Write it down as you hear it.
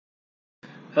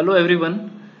Hello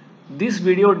everyone. This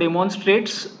video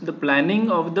demonstrates the planning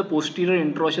of the posterior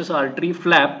interosseous artery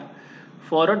flap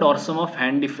for a dorsum of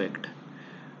hand defect.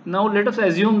 Now let us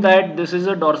assume that this is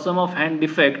a dorsum of hand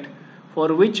defect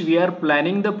for which we are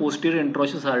planning the posterior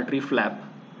interosseous artery flap.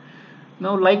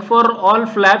 Now like for all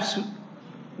flaps,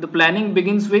 the planning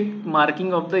begins with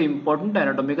marking of the important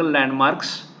anatomical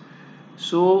landmarks.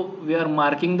 So we are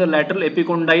marking the lateral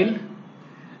epicondyle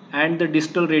and the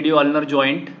distal radioulnar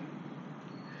joint.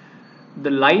 The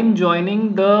line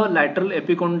joining the lateral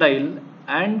epicondyle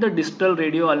and the distal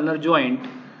radioulnar joint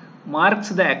marks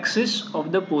the axis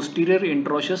of the posterior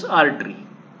interosseous artery.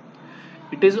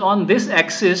 It is on this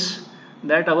axis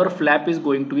that our flap is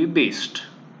going to be based.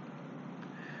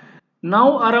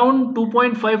 Now around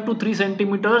 2.5 to 3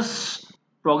 centimeters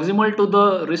proximal to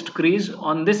the wrist crease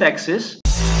on this axis,